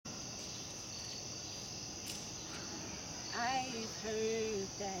heard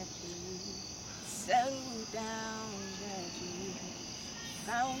that you settled down, that you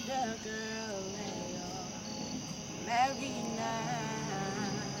found a girl and you're married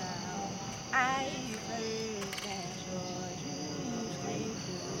now. I've heard that your dreams came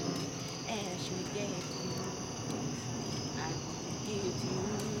true and she gave to you. I give to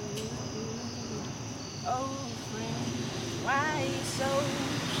you. Oh friend, why you so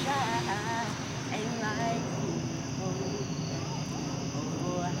shy? Ain't like you.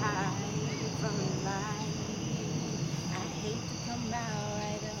 Oh, hide from the light. I hate to come out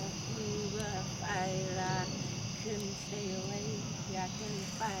right up through the fight. I couldn't stay away. I couldn't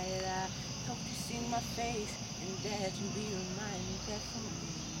fight. I hope you see my face and that you be reminded that for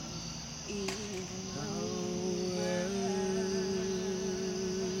me it isn't over.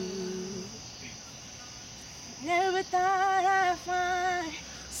 Never thought I'd find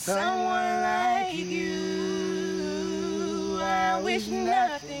someone like you. I wish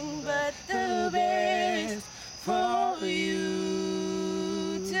nothing but the best for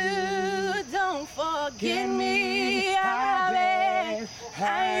you too. Don't forget me, I bet.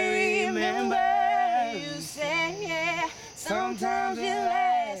 I remember you saying, yeah. Sometimes it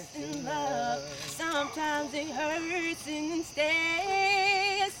lasts in love, sometimes it hurts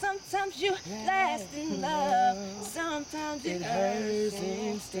instead. Sometimes you last in love, sometimes it hurts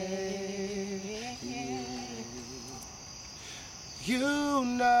instead. You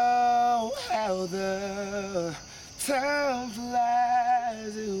know how the time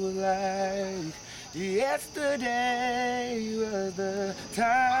flies. It was like yesterday was the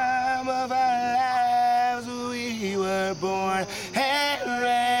time of our lives. We were born and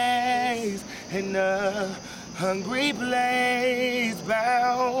raised in a hungry place,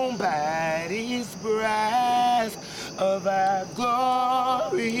 bound by these brides of our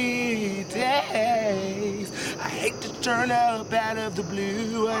glory days. I hate to turn up out of the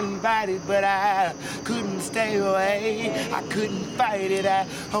blue uninvited, but I couldn't stay away. I couldn't fight it. I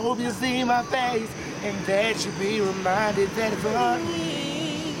hope you see my face and that you be reminded that for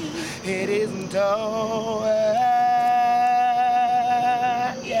me it isn't over.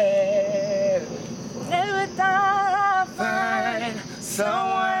 Yeah. Never thought I'd find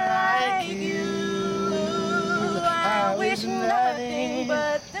someone like you. I wish nothing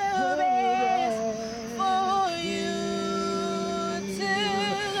but the best for you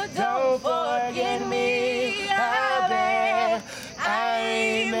too. Don't forget me, I bet.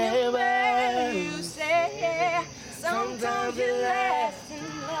 I remember you said sometimes it lasts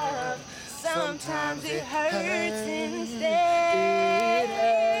in love, sometimes it hurts instead.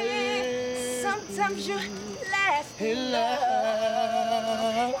 Sometimes you last in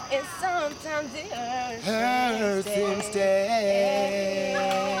love, and sometimes it hurts instead.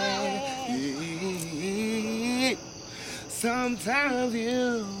 Sometimes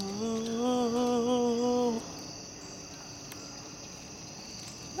you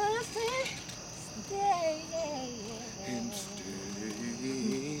must stay.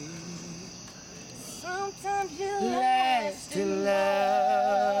 Sometimes you last in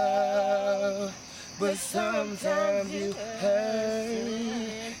love, but sometimes you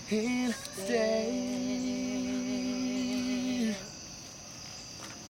hurt instead.